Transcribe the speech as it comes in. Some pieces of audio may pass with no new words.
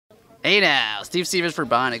Hey now, Steve Stevens for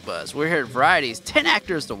Bionic Buzz. We're here at Variety's 10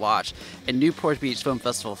 Actors to Watch and Newport Beach Film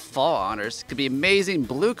Festival Fall Honors. Could be amazing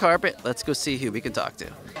blue carpet. Let's go see who we can talk to.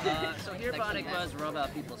 So here at Bionic Buzz, we're all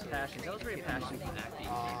about people's passions. Tell us where your passion for acting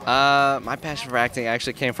came. My passion for acting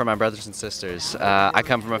actually came from my brothers and sisters. I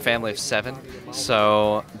come from a family of 7,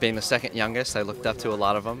 so being the second youngest, I looked up to a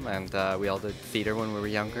lot of them, and we all did theater when we were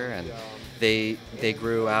younger, and they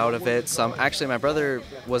grew out of it. Actually, my brother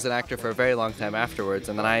was an actor for a very long time afterwards,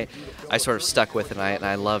 and then I sort of stuck with it, and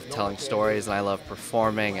I love telling stories, and I love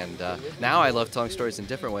performing, and now I love telling stories in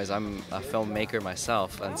different ways. I'm a filmmaker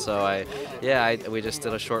myself, and so we just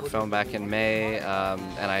did a short film back in May,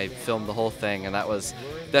 and I filmed the whole thing, and that was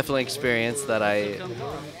definitely an experience that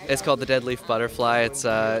it's called The Dead Leaf Butterfly. It's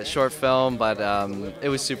a short film, but it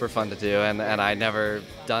was super fun to do, and I never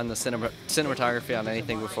done the cinematography on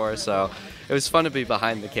anything before, so it was fun to be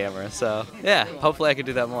behind the camera. So yeah, hopefully I could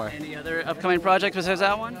do that more. Any other upcoming projects besides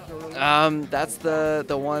that one? That's the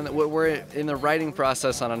one. We're in the writing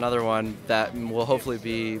process on another one that will hopefully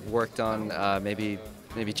be worked on maybe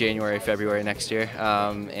January, February next year.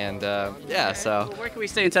 Yeah, so. Where can we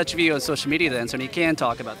stay in touch with you on social media then, so you can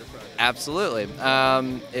talk about this project? Absolutely.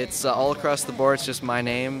 It's all across the board. It's just my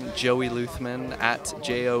name, Joey Luthman, at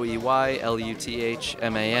JoeyLuthman.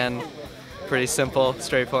 Pretty simple,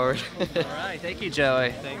 straightforward. All right, thank you,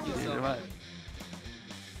 Joey. Thank you so much.